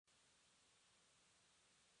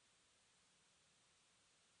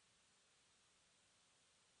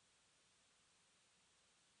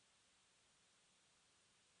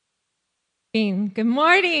Good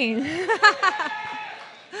morning.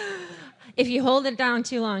 If you hold it down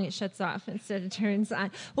too long, it shuts off instead of turns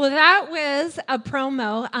on. Well, that was a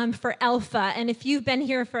promo for Alpha. And if you've been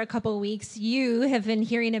here for a couple of weeks, you have been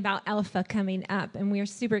hearing about Alpha coming up. And we are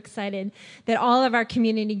super excited that all of our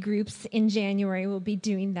community groups in January will be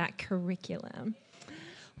doing that curriculum.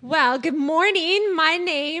 Well, good morning. My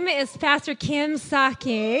name is Pastor Kim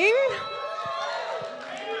Saquing.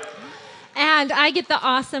 And I get the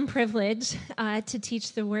awesome privilege to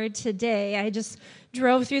teach the word today. I just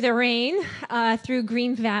drove through the rain through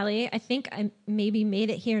Green Valley. I think I maybe made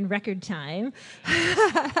it here in record time,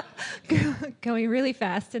 going really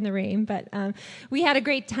fast in the rain. But we had a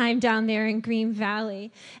great time down there in Green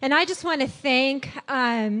Valley. And I just want to thank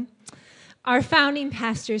our founding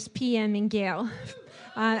pastors, PM and Gail.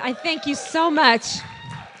 I thank you so much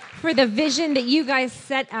for the vision that you guys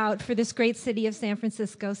set out for this great city of San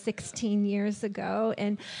Francisco 16 years ago.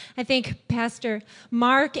 And I thank Pastor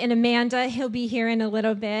Mark and Amanda, he'll be here in a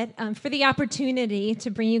little bit, for the opportunity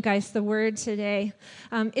to bring you guys the word today.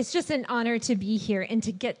 It's just an honor to be here and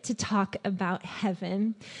to get to talk about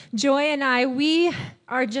heaven. Joy and I, we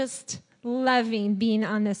are just loving being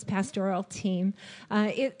on this pastoral team.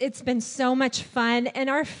 It's been so much fun,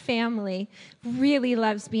 and our family really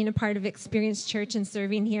loves being a part of Experience Church and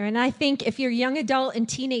serving here. And I think if your young adult and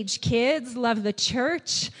teenage kids love the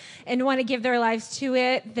church and want to give their lives to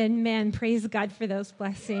it, then man, praise God for those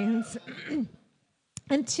blessings.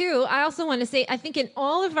 And two, I also want to say, I think in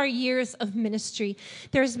all of our years of ministry,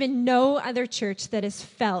 there's been no other church that has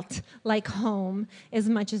felt like home as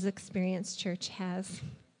much as Experience Church has.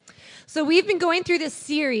 So we've been going through this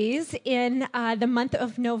series in the month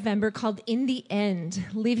of November called In the End,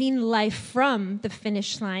 Living Life from the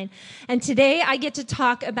Finish Line. And today I get to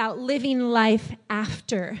talk about living life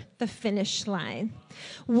after the finish line,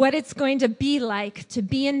 what it's going to be like to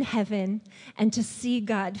be in heaven and to see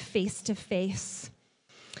God face to face.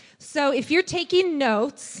 So if you're taking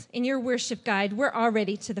notes in your worship guide, we're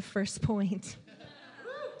already to the first point.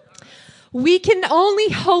 We can only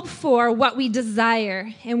hope for what we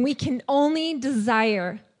desire, and we can only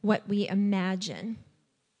desire what we imagine.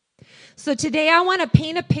 So today I want to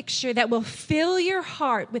paint a picture that will fill your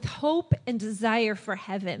heart with hope and desire for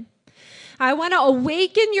heaven. I want to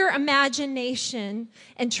awaken your imagination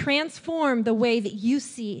and transform the way that you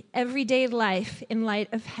see everyday life in light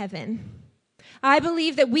of heaven. I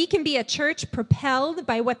believe that we can be a church propelled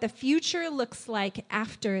by what the future looks like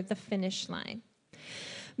after the finish line.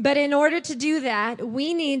 But in order to do that,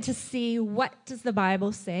 we need to see what does the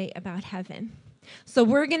Bible say about heaven. So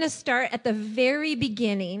we're going to start at the very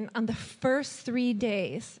beginning on the first 3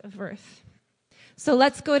 days of earth. So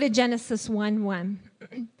let's go to Genesis 1:1.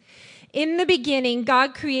 In the beginning,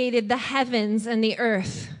 God created the heavens and the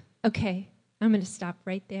earth. Okay, I'm going to stop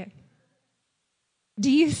right there. Do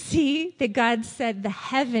you see that God said the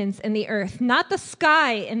heavens and the earth, not the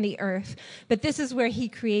sky and the earth, but this is where he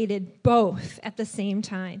created both at the same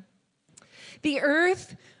time. The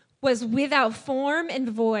earth was without form and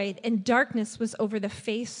void, and darkness was over the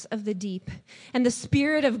face of the deep, and the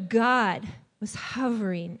Spirit of God was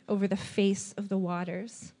hovering over the face of the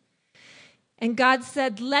waters. And God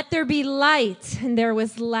said, "Let there be light," and there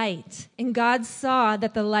was light. And God saw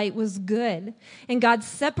that the light was good. And God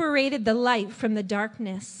separated the light from the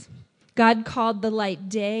darkness. God called the light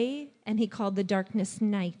day, and he called the darkness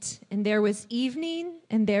night. And there was evening,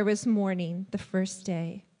 and there was morning, the first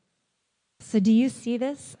day. So do you see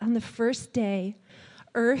this? On the first day,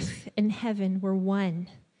 earth and heaven were one.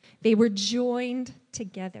 They were joined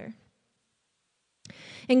together.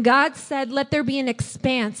 And God said, "Let there be an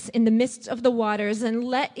expanse in the midst of the waters, and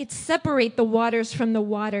let it separate the waters from the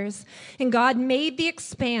waters." And God made the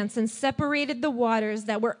expanse and separated the waters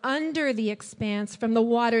that were under the expanse from the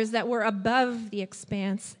waters that were above the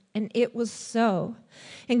expanse. And it was so.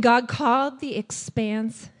 And God called the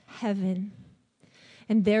expanse heaven.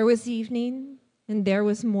 And there was evening, and there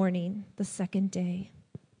was morning, the second day.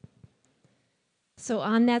 So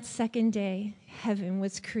on that second day, heaven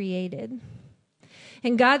was created.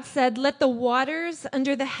 And God said, "Let the waters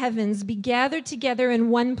under the heavens be gathered together in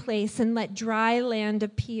one place, and let dry land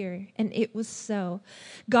appear." And it was so.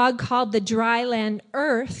 God called the dry land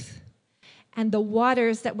earth, and the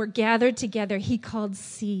waters that were gathered together he called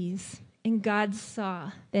seas. And God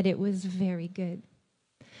saw that it was very good.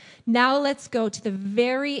 Now let's go to the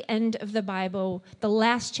very end of the Bible. The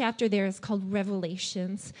last chapter there is called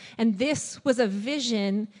Revelations. And this was a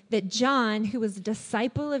vision that John, who was a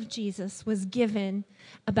disciple of Jesus, was given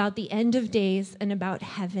about the end of days and about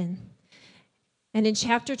heaven. And in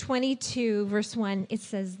chapter 22, verse 1, it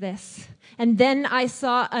says this: "And then I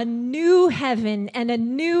saw a new heaven and a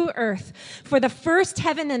new earth, for the first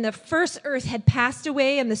heaven and the first earth had passed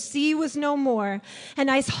away, and the sea was no more.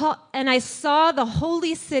 And I saw the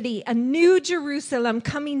holy city, a new Jerusalem,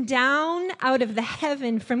 coming down out of the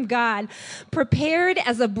heaven from God, prepared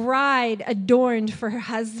as a bride adorned for her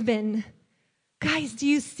husband." Guys, do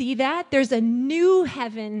you see that? There's a new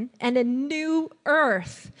heaven and a new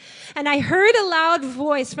earth. And I heard a loud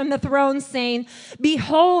voice from the throne saying,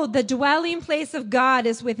 "Behold, the dwelling place of God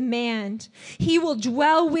is with man. He will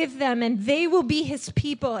dwell with them, and they will be his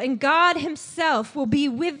people, and God himself will be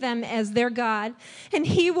with them as their God. And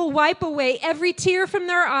he will wipe away every tear from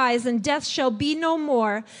their eyes, and death shall be no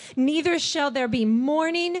more. Neither shall there be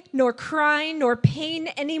mourning, nor crying, nor pain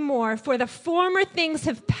anymore, for the former things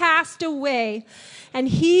have passed away." And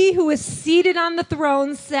he who was seated on the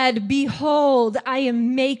throne said, "Behold, I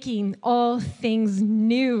am making all things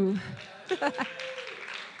new."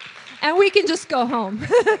 And we can just go home.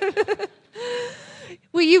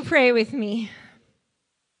 Will you pray with me?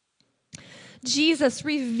 Jesus,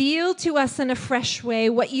 reveal to us in a fresh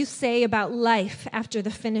way what you say about life after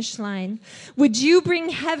the finish line. Would you bring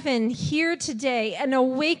heaven here today and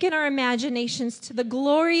awaken our imaginations to the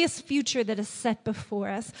glorious future that is set before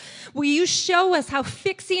us? Will you show us how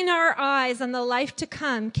fixing our eyes on the life to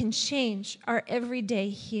come can change our everyday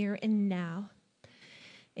here and now?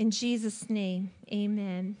 In Jesus' name,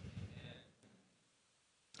 amen.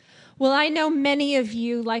 Well, I know many of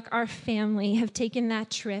you, like our family, have taken that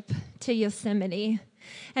trip to Yosemite.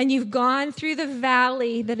 And you've gone through the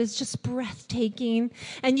valley that is just breathtaking.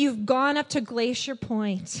 And you've gone up to Glacier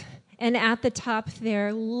Point. And at the top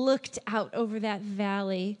there, looked out over that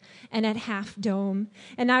valley and at Half Dome.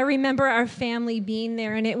 And I remember our family being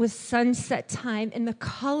there, and it was sunset time. And the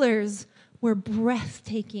colors were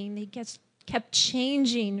breathtaking. They kept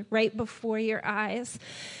changing right before your eyes.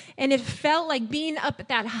 And it felt like being up at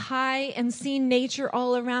that high and seeing nature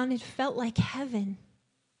all around. It felt like heaven.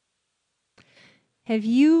 Have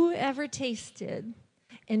you ever tasted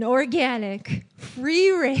an organic,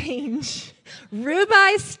 free-range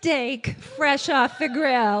ribeye steak fresh off the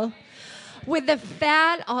grill with the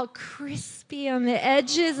fat all crispy on the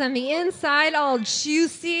edges and the inside all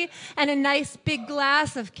juicy and a nice big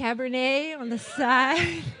glass of Cabernet on the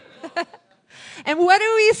side? And what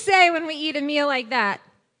do we say when we eat a meal like that?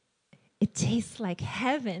 It tastes like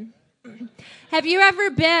heaven. Have you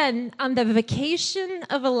ever been on the vacation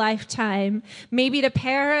of a lifetime, maybe to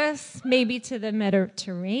Paris, maybe to the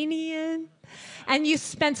Mediterranean, and you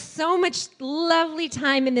spent so much lovely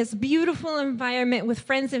time in this beautiful environment with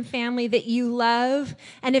friends and family that you love,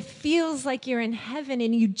 and it feels like you're in heaven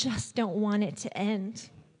and you just don't want it to end?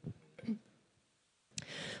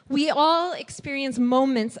 We all experience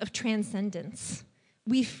moments of transcendence.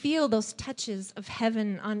 We feel those touches of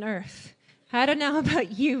heaven on earth. I don't know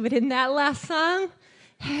about you, but in that last song,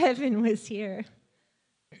 heaven was here.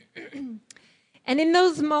 And in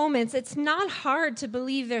those moments, it's not hard to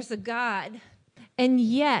believe there's a God. And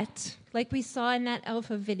yet, like we saw in that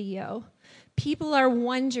Alpha video, people are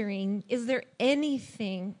wondering, is there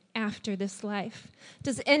anything after this life?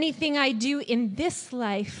 Does anything I do in this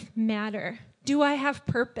life matter? Do I have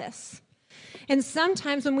purpose? And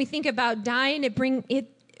sometimes when we think about dying,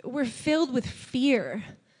 we're filled with fear.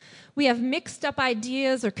 We have mixed up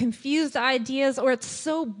ideas or confused ideas, or it's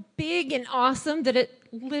so big and awesome that it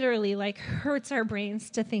literally hurts our brains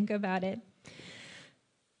to think about it.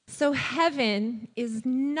 So heaven is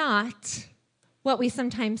not what we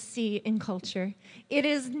sometimes see in culture. It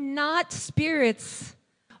is not spirits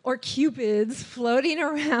or cupids floating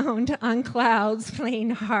around on clouds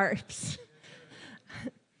playing harps.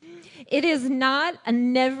 It is not a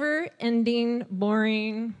never-ending,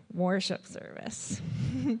 boring worship service.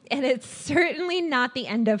 And it's certainly not the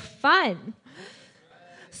end of fun.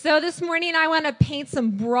 So this morning, I want to paint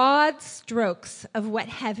some broad strokes of what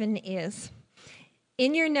heaven is.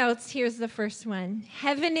 In your notes, here's the first one.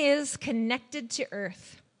 Heaven is connected to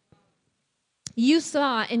earth. You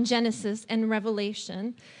saw in Genesis and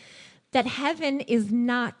Revelation that heaven is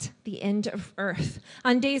not the end of earth.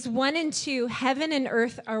 On days 1 and 2, heaven and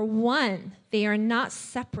earth are one. They are not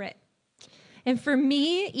separate. And for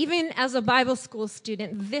me, even as a Bible school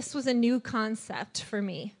student, this was a new concept for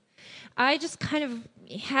me. I just kind of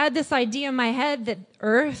had this idea in my head that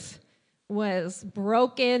earth was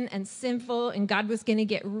broken and sinful and God was going to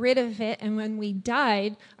get rid of it. And when we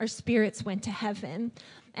died, our spirits went to heaven.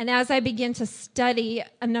 And as I began to study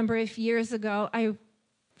a number of years ago, I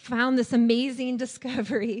found this amazing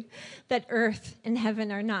discovery that earth and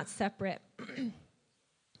heaven are not separate.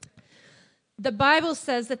 The Bible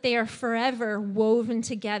says that they are forever woven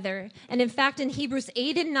together. And in fact, in Hebrews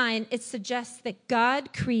 8 and 9, it suggests that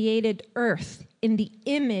God created earth in the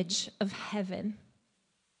image of heaven.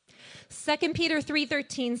 2 Peter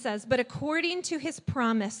 3:13 says, "But according to his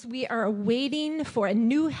promise, we are waiting for a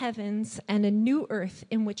new heavens and a new earth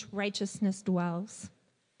in which righteousness dwells."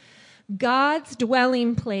 God's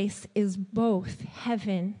dwelling place is both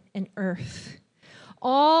heaven and earth.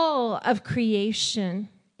 All of creation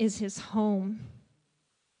is his home.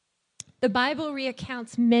 The Bible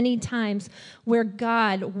recounts many times where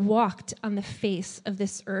God walked on the face of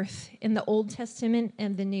this earth in the Old Testament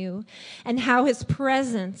and the New, and how his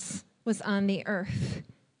presence was on the earth.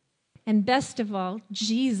 And best of all,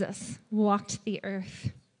 Jesus walked the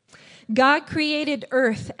earth. God created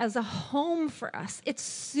earth as a home for us. It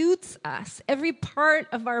suits us. Every part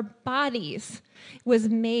of our bodies was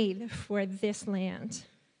made for this land.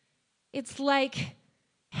 It's like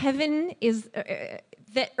heaven is,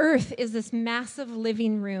 that earth is this massive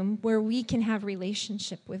living room where we can have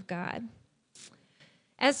relationship with God.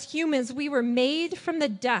 As humans, we were made from the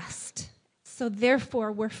dust, so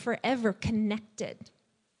therefore we're forever connected.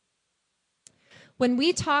 When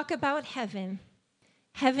we talk about heaven,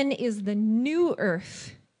 heaven is the new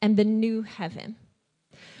earth and the new heaven.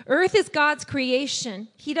 Earth is God's creation.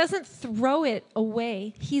 He doesn't throw it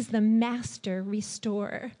away. He's the master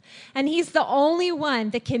restorer. And he's the only one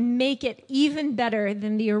that can make it even better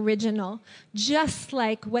than the original, just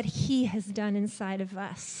like what he has done inside of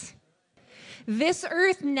us. This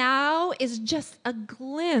earth now is just a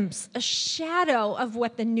glimpse, a shadow of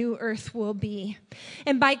what the new earth will be.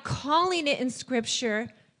 And by calling it in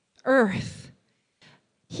Scripture earth,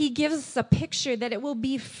 he gives us a picture that it will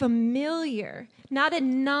be familiar, not a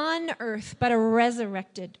non-earth, but a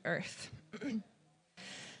resurrected earth.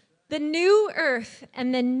 The new earth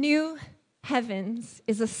and the new heavens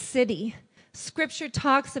is a city. Scripture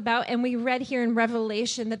talks about, and we read here in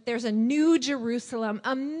Revelation, that there's a new Jerusalem,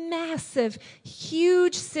 a massive,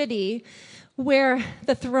 huge city where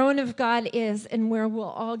the throne of God is and where we'll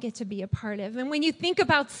all get to be a part of. And when you think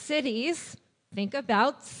about cities, think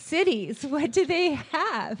about cities. What do they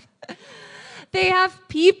have? They have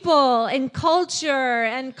people and culture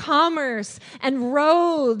and commerce and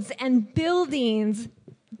roads and buildings,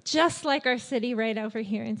 just like our city right over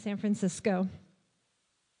here in San Francisco.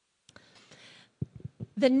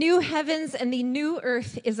 The new heavens and the new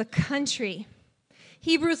earth is a country.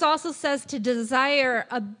 Hebrews also says to desire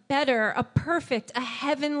a better, a perfect, a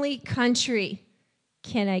heavenly country.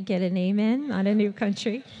 Can I get an amen on a new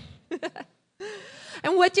country?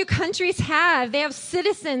 And what do countries have? They have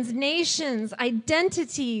citizens, nations,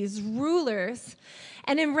 identities, rulers.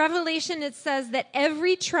 And in Revelation, it says that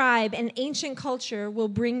every tribe and ancient culture will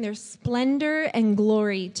bring their splendor and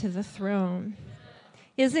glory to the throne.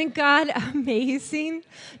 Isn't God amazing?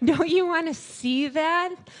 Don't you want to see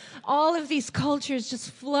that? All of these cultures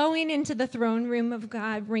just flowing into the throne room of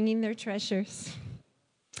God, bringing their treasures.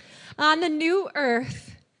 On the new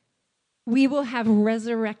earth, we will have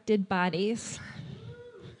resurrected bodies.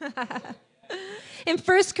 In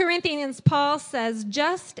 1 Corinthians, Paul says,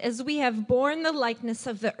 "Just as we have borne the likeness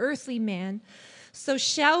of the earthly man, so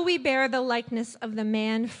shall we bear the likeness of the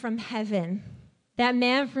man from heaven." That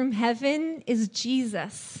man from heaven is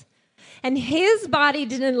Jesus. And his body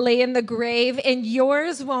didn't lay in the grave, and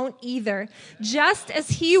yours won't either. Just as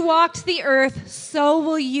he walked the earth, so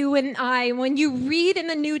will you and I. When you read in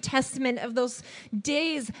the New Testament of those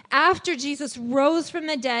days after Jesus rose from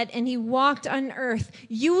the dead and he walked on earth,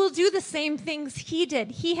 you will do the same things he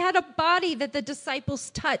did. He had a body that the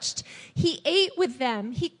disciples touched. He ate with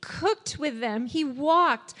them. He cooked with them. He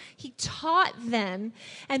walked. He taught them.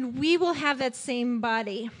 And we will have that same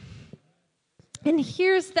body. And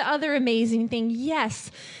here's the other amazing thing. Yes,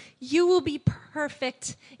 you will be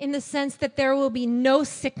perfect in the sense that there will be no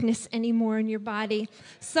sickness anymore in your body.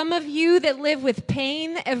 Some of you that live with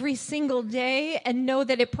pain every single day and know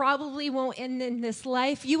that it probably won't end in this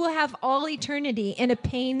life, you will have all eternity in a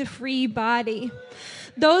pain-free body.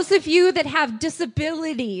 Those of you that have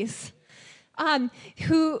disabilities,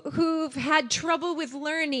 who've had trouble with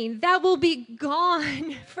learning, that will be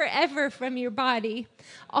gone forever from your body.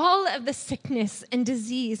 All of the sickness and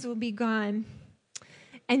disease will be gone.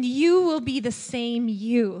 And you will be the same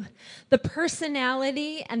you. The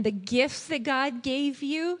personality and the gifts that God gave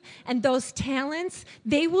you and those talents,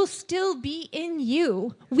 they will still be in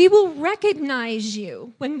you. We will recognize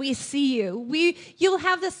you when we see you. You'll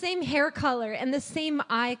have the same hair color and the same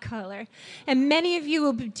eye color. And many of you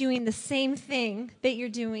will be doing the same thing that you're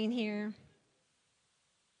doing here.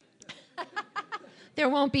 There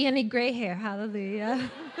won't be any gray hair. Hallelujah.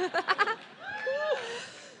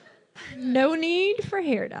 No need for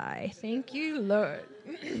hair dye. Thank you, Lord.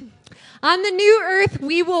 On the new earth,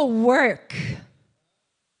 we will work.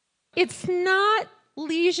 It's not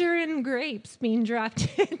leisure and grapes being dropped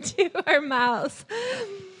into our mouths.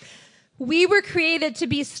 We were created to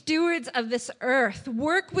be stewards of this earth.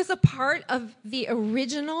 Work was a part of the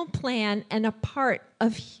original plan and a part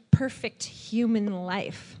of perfect human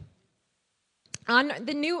life. On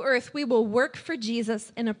the new earth, we will work for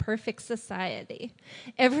Jesus in a perfect society.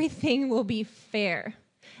 Everything will be fair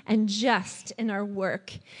and just in our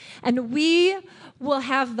work. And we will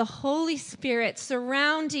have the Holy Spirit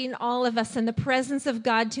surrounding all of us and the presence of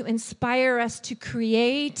God to inspire us to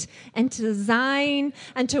create and to design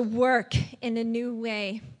and to work in a new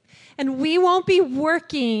way. And we won't be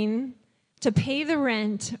working to pay the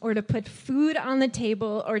rent or to put food on the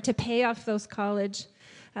table or to pay off those college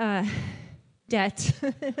debt.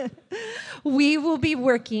 We will be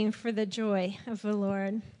working for the joy of the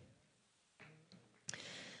Lord.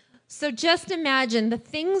 So just imagine the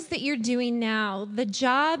things that you're doing now, the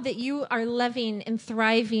job that you are loving and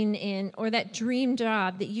thriving in, or that dream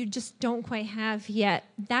job that you just don't quite have yet.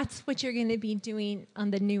 That's what you're going to be doing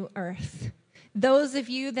on the new earth. Those of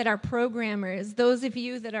you that are programmers, those of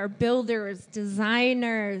you that are builders,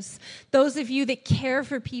 designers, those of you that care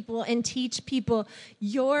for people and teach people,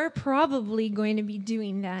 you're probably going to be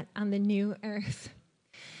doing that on the new earth.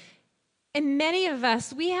 And many of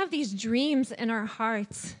us, we have these dreams in our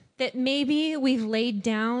hearts that maybe we've laid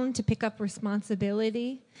down to pick up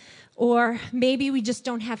responsibility, or maybe we just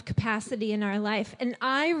don't have capacity in our life. And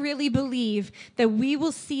I really believe that we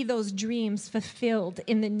will see those dreams fulfilled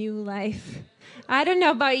in the new life. I don't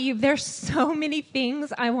know about you, there's so many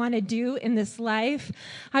things I want to do in this life.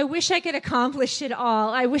 I wish I could accomplish it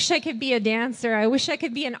all. I wish I could be a dancer. I wish I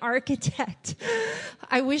could be an architect.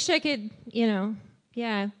 I wish I could,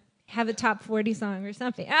 have a top 40 song or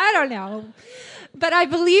something. I don't know. But I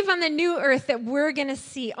believe on the new earth that we're going to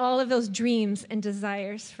see all of those dreams and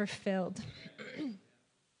desires fulfilled.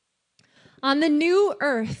 On the new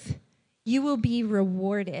earth, you will be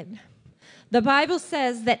rewarded. The Bible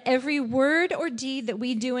says that every word or deed that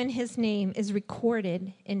we do in his name is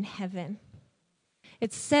recorded in heaven.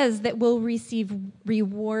 It says that we'll receive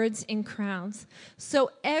rewards and crowns. So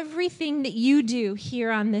everything that you do here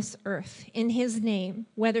on this earth in his name,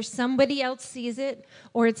 whether somebody else sees it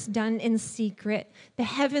or it's done in secret, the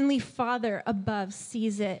Heavenly Father above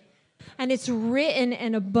sees it. And it's written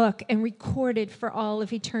in a book and recorded for all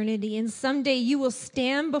of eternity. And someday you will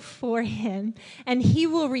stand before him and he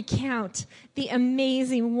will recount the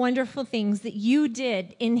amazing, wonderful things that you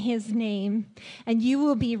did in his name. And you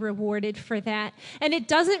will be rewarded for that. And it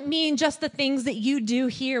doesn't mean just the things that you do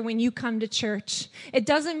here when you come to church. It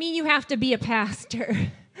doesn't mean you have to be a pastor.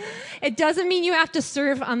 It doesn't mean you have to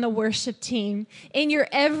serve on the worship team. In your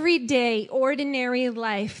everyday, ordinary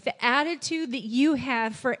life, the attitude that you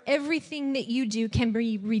have for everything that you do can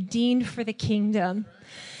be redeemed for the kingdom.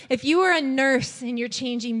 If you are a nurse and you're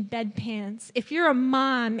changing bedpans, if you're a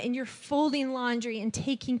mom and you're folding laundry and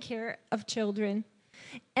taking care of children,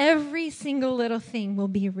 every single little thing will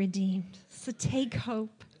be redeemed. So take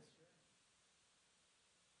hope.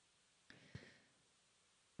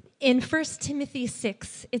 In 1 Timothy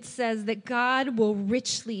 6, it says that God will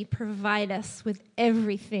richly provide us with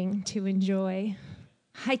everything to enjoy.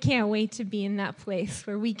 I can't wait to be in that place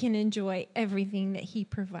where we can enjoy everything that he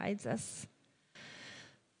provides us.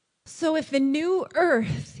 So if the new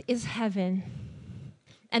earth is heaven,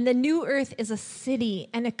 and the new earth is a city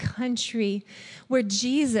and a country where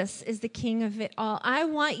Jesus is the king of it all, I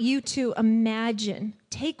want you to imagine,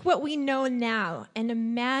 take what we know now and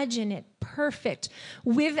imagine it perfect,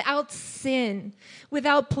 without sin,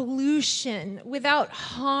 without pollution, without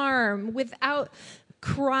harm, without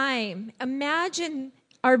crime. Imagine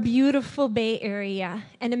our beautiful Bay Area,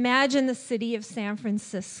 and imagine the city of San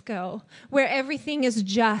Francisco, where everything is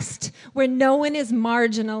just, where no one is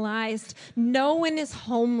marginalized, no one is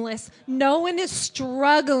homeless, no one is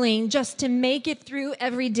struggling just to make it through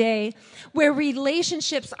every day, where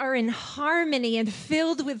relationships are in harmony and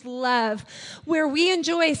filled with love, where we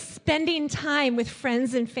enjoy spending time with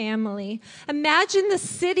friends and family. Imagine the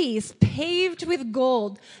cities paved with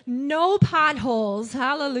gold, no potholes,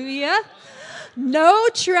 hallelujah. No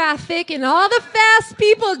traffic and all the fast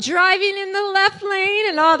people driving in the left lane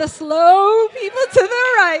and all the slow people to the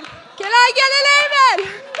right. Can I get an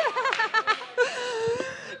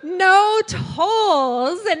amen? No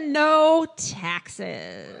tolls and no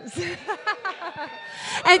taxes.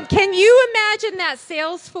 And can you imagine that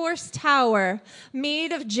Salesforce tower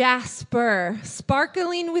made of jasper,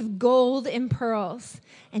 sparkling with gold and pearls,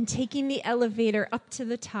 and taking the elevator up to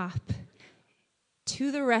the top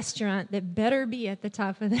to the restaurant that better be at the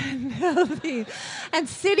top of that building and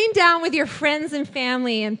sitting down with your friends and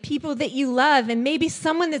family and people that you love and maybe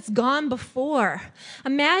someone that's gone before.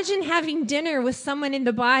 Imagine having dinner with someone in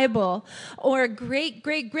the Bible or a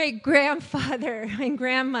great-great-great-grandfather and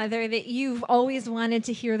grandmother that you've always wanted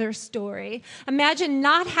to hear their story. Imagine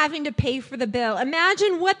not having to pay for the bill.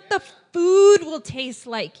 Imagine what the food will taste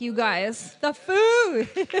like, you guys. The food.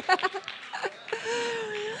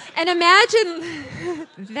 And imagine,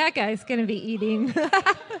 that guy's going to be eating.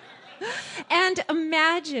 And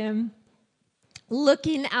imagine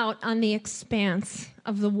looking out on the expanse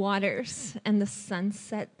of the waters and the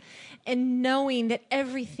sunset and knowing that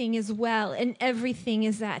everything is well and everything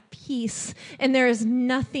is at peace and there is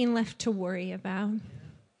nothing left to worry about.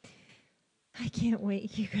 I can't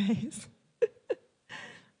wait, you guys.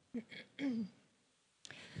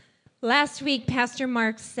 Last week, Pastor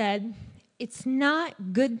Mark said, it's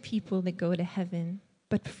not good people that go to heaven,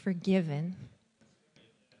 but forgiven.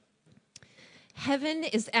 Heaven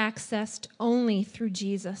is accessed only through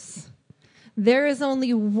Jesus. There is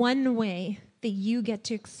only one way that you get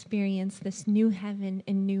to experience this new heaven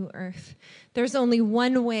and new earth. There's only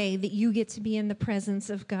one way that you get to be in the presence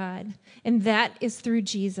of God, and that is through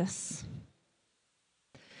Jesus.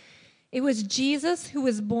 It was Jesus who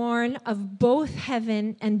was born of both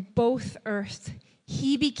heaven and both earth.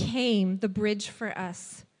 He became the bridge for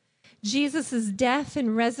us. Jesus' death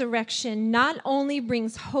and resurrection not only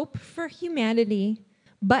brings hope for humanity,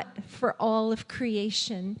 but for all of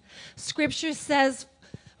creation. Scripture says,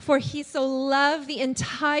 for he so loved the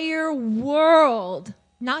entire world,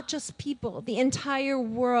 not just people, the entire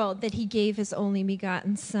world, that he gave his only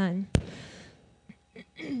begotten Son.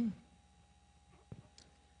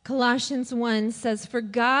 Colossians 1 says, for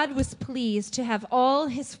God was pleased to have all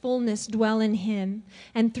his fullness dwell in him,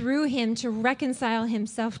 and through him to reconcile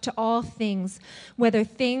himself to all things, whether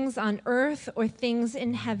things on earth or things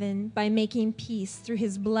in heaven, by making peace through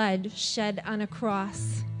his blood shed on a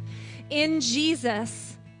cross. In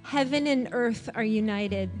Jesus, heaven and earth are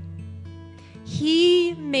united.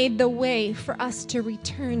 He made the way for us to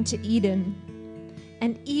return to Eden,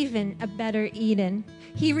 and even a better Eden.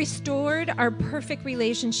 He restored our perfect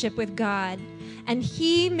relationship with God, and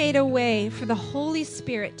he made a way for the Holy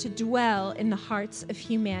Spirit to dwell in the hearts of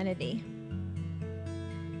humanity.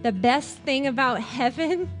 The best thing about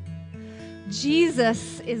heaven,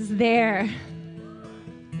 Jesus is there.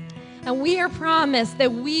 And we are promised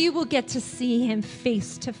that we will get to see him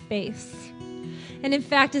face to face. And in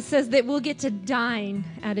fact, it says that we'll get to dine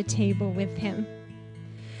at a table with him.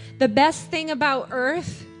 The best thing about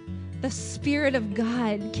earth, the Spirit of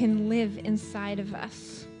God can live inside of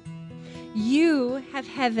us. You have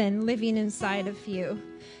heaven living inside of you.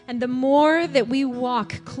 And the more that we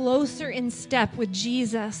walk closer in step with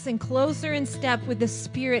Jesus and closer in step with the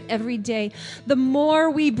Spirit every day, the more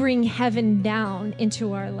we bring heaven down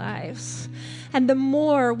into our lives. And the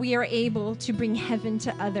more we are able to bring heaven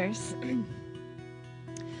to others.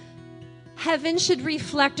 Heaven should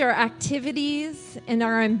reflect our activities and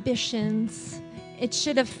our ambitions. It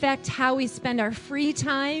should affect how we spend our free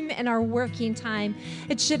time and our working time.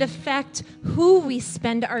 It should affect who we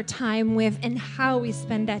spend our time with and how we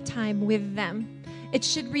spend that time with them. It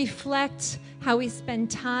should reflect how we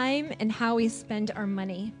spend time and how we spend our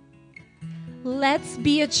money. Let's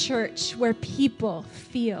be a church where people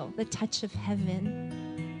feel the touch of heaven.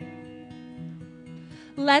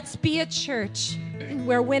 Let's be a church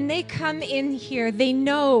where when they come in here, they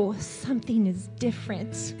know something is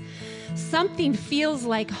different. Something feels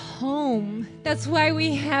like home. That's why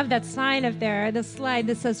we have that sign up there, the slide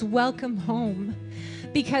that says, welcome home.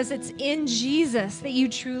 Because it's in Jesus that you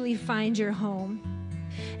truly find your home.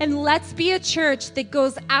 And let's be a church that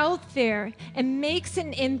goes out there and makes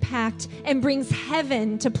an impact and brings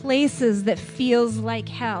heaven to places that feels like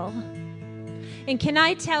hell. And can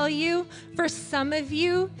I tell you, for some of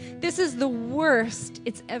you, this is the worst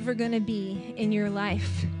it's ever going to be in your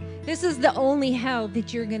life. This is the only hell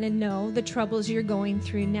that you're going to know, the troubles you're going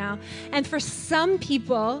through now. And for some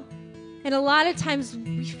people, and a lot of times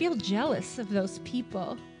we feel jealous of those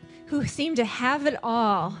people who seem to have it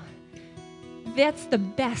all. That's the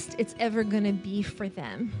best it's ever going to be for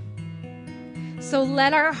them. So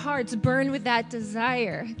let our hearts burn with that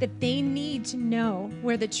desire that they need to know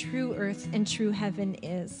where the true earth and true heaven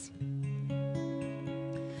is.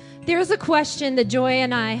 There's a question that Joy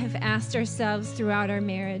and I have asked ourselves throughout our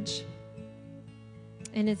marriage.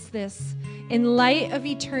 And it's this: in light of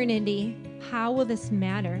eternity, how will this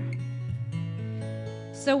matter?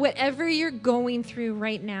 So whatever you're going through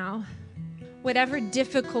right now, whatever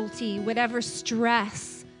difficulty, whatever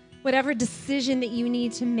stress, whatever decision that you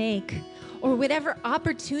need to make, or whatever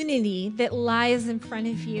opportunity that lies in front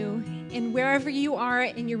of you, and wherever you are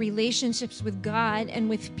in your relationships with God and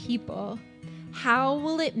with people, how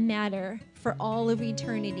will it matter for all of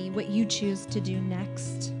eternity what you choose to do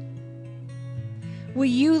next? Will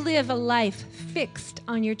you live a life fixed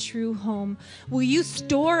on your true home? Will you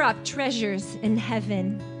store up treasures in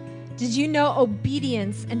heaven? Did you know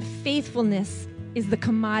obedience and faithfulness is the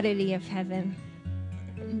commodity of heaven?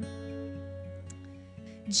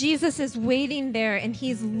 Jesus is waiting there, and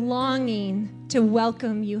he's longing to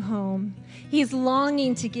welcome you home. He's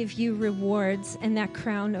longing to give you rewards and that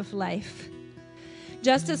crown of life.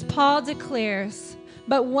 Just as Paul declares,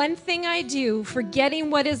 "But one thing I do, forgetting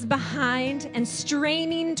what is behind and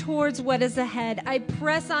straining towards what is ahead, I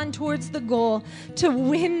press on towards the goal to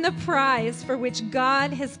win the prize for which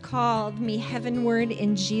God has called me heavenward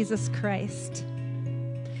in Jesus Christ."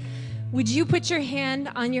 Would you put your hand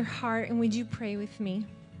on your heart and would you pray with me?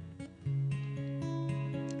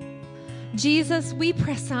 Jesus, we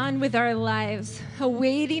press on with our lives,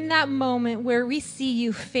 awaiting that moment where we see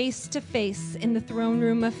you face to face in the throne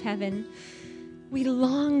room of heaven. We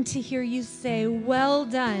long to hear you say, "Well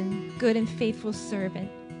done, good and faithful servant."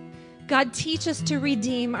 God, teach us to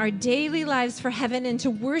redeem our daily lives for heaven and to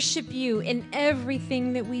worship you in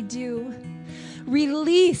everything that we do.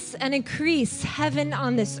 Release and increase heaven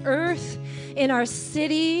on this earth, in our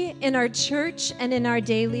city, in our church, and in our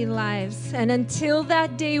daily lives. And until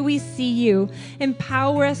that day we see you,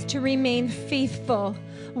 empower us to remain faithful,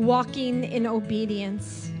 walking in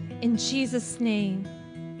obedience. In Jesus' name,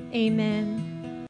 amen.